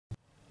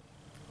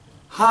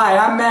Hi,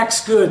 I'm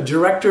Max Good,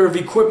 Director of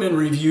Equipment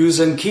Reviews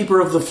and Keeper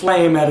of the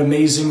Flame at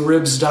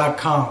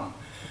AmazingRibs.com.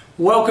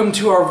 Welcome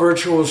to our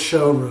virtual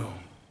showroom.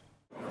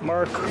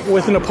 Mark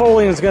with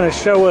Napoleon is going to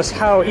show us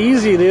how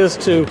easy it is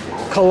to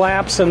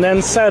collapse and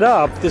then set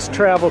up this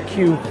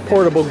TravelQ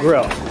portable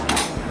grill.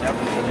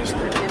 Yep, just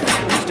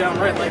push down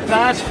right like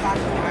that.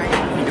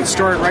 You can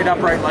store it right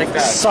upright like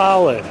that.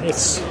 Solid.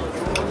 It's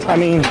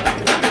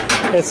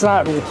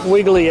not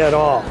wiggly at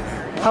all.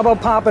 How about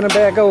popping it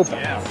back open?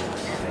 Yeah.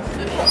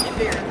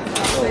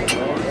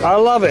 I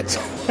love it.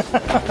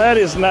 That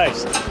is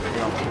nice.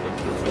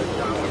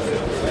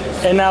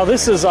 And now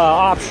this is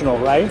optional,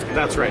 right?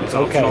 That's right. It's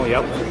optional, okay.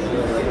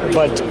 Yep.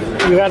 But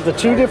you got the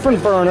two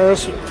different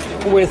burners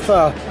with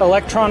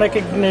electronic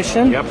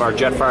ignition. Yep, our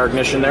jet fire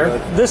ignition there.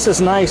 This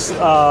is nice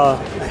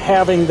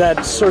having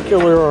that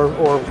circular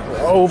or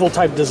oval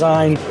type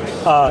design.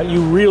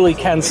 You really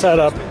can set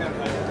up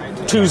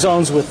two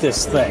zones with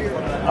this thing.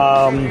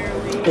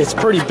 It's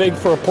pretty big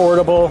for a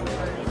portable.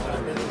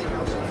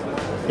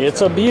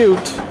 It's a beaut.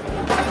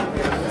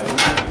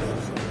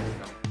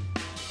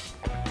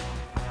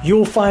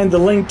 You'll find the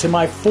link to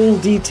my full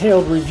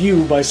detailed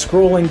review by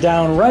scrolling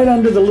down right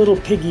under the little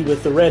piggy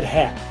with the red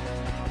hat.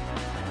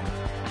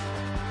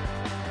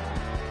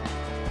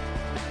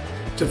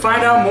 To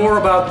find out more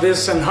about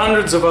this and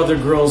hundreds of other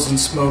grills and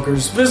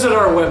smokers, visit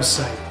our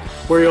website,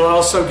 where you'll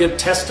also get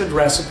tested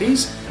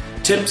recipes,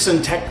 tips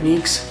and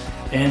techniques,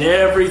 and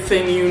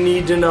everything you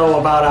need to know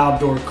about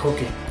outdoor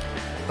cooking.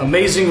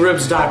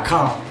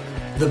 AmazingRibs.com,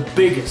 the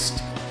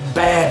biggest,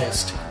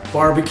 baddest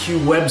barbecue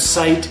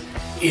website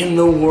in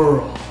the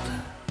world.